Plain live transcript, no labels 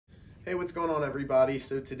Hey, what's going on, everybody?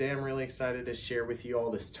 So today I'm really excited to share with you all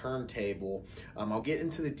this turntable. I'll get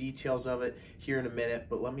into the details of it here in a minute,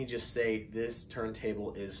 but let me just say this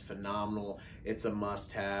turntable is phenomenal. It's a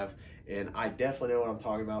must-have, and I definitely know what I'm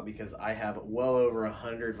talking about because I have well over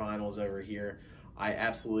 100 vinyls over here. I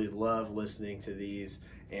absolutely love listening to these,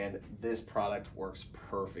 and this product works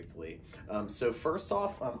perfectly. So first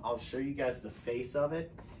off, I'll show you guys the face of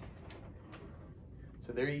it.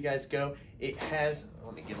 So there you guys go. It has,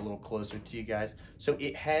 let me get a little closer to you guys. So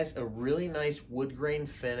it has a really nice wood grain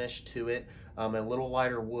finish to it, a little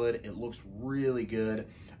lighter wood. It looks really good.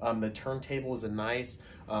 The turntable is a nice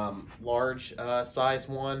large size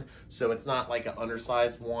one, so it's not like an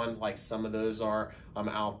undersized one like some of those are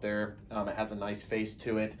out there. It has a nice face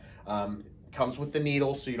to it. Comes with the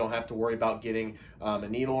needle, so you don't have to worry about getting a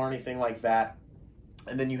needle or anything like that.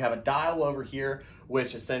 And then you have a dial over here,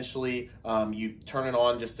 which essentially you turn it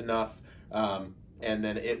on just enough, and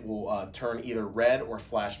then it will turn either red or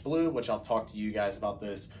flash blue, which I'll talk to you guys about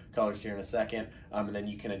those colors here in a second. And then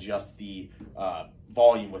you can adjust the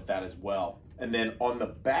volume with that as well. And then on the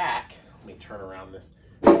back, let me turn this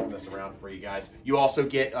around for you guys. You also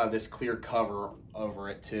get this clear cover over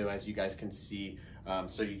it too, as you guys can see.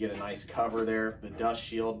 So you get a nice cover there, the dust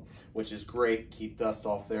shield, which is great, keep dust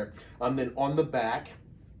off there. Then on the back,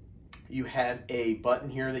 you have a button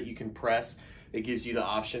here that you can press. It gives you the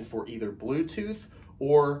option for either Bluetooth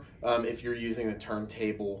or if you're using the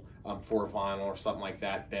turntable for vinyl or something like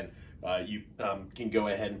that, then you can go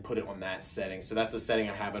ahead and put it on that setting. So that's the setting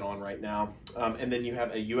I have it on right now. And then you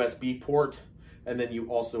have a USB port, and then you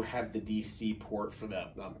also have the DC port for the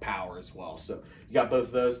power as well. So you got both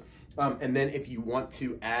of those. And then if you want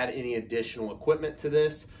to add any additional equipment to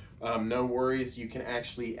this, no worries, you can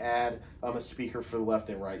actually add a speaker for the left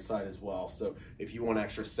and right side as well. So if you want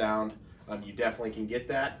extra sound, you definitely can get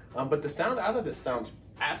that. But the sound out of this sounds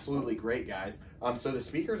absolutely great, guys. So the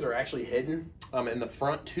speakers are actually hidden in the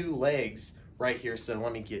front two legs right here. So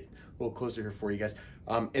let me get a little closer here for you guys.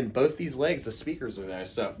 In both these legs, the speakers are there.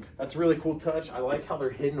 So that's a really cool touch. I like how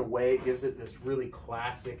they're hidden away. It gives it this really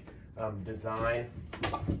classic design.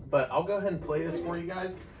 But I'll go ahead and play this for you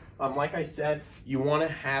guys. Like I said, you want to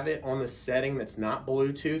have it on the setting that's not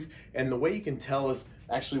Bluetooth. And the way you can tell is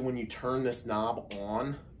actually when you turn this knob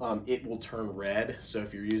on, it will turn red. So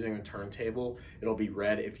if you're using the turntable, it'll be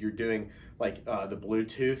red. If you're doing like the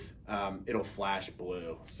Bluetooth, it'll flash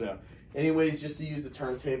blue. So anyways, just to use the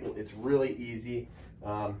turntable, it's really easy.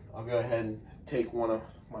 I'll go ahead and take one of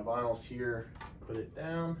my vinyls here, put it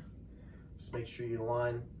down. Just make sure you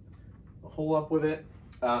line the hole up with it.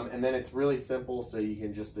 And then it's really simple, so you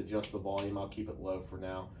can just adjust the volume. I'll keep it low for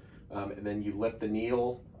now. And then you lift the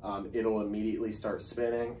needle, it'll immediately start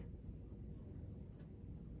spinning.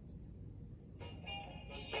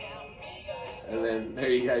 And then there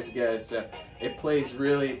you guys go. So it plays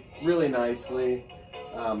really, really nicely.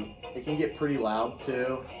 It can get pretty loud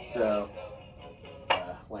too. So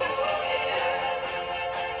like I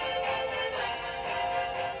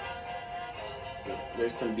said, so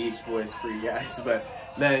there's some Beach Boys for you guys, but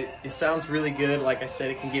no, it sounds really good. Like I said,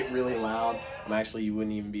 it can get really loud. Actually, you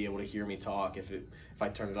wouldn't even be able to hear me talk if I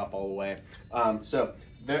turned it up all the way. So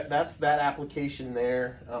that's that application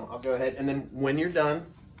there. I'll go ahead, and then when you're done,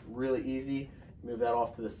 really easy, move that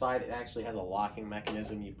off to the side. It actually has a locking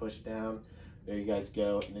mechanism. You push down, there you guys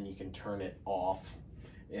go, and then you can turn it off.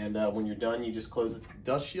 And when you're done, you just close the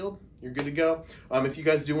dust shield. You're good to go. If you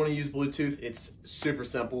guys do want to use Bluetooth, it's super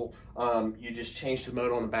simple. You just change the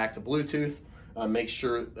mode on the back to Bluetooth. Make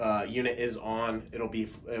sure unit is on.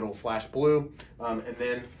 It'll flash blue. And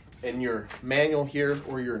then in your manual here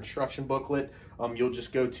or your instruction booklet, you'll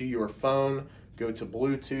just go to your phone, go to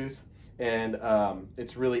Bluetooth, and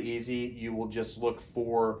it's really easy. You will just look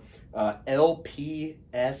for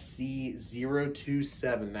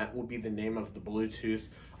LPSC027. That will be the name of the Bluetooth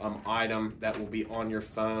item that will be on your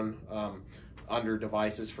phone under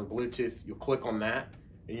devices for Bluetooth. You'll click on that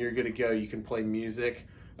and you're good to go. You can play music.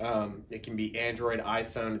 It can be Android,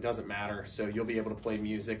 iPhone, it doesn't matter. So you'll be able to play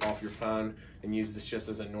music off your phone and use this just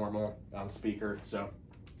as a normal speaker. So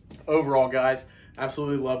overall, guys,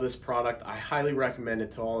 absolutely love this product. I highly recommend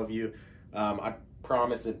it to all of you. I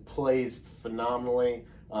promise it plays phenomenally.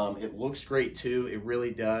 It looks great too. It really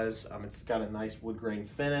does. It's got a nice wood grain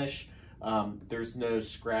finish. There's no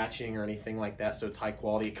scratching or anything like that, so it's high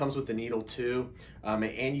quality. It comes with the needle too,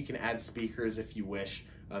 and you can add speakers if you wish.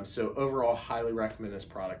 So overall, highly recommend this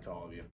product to all of you.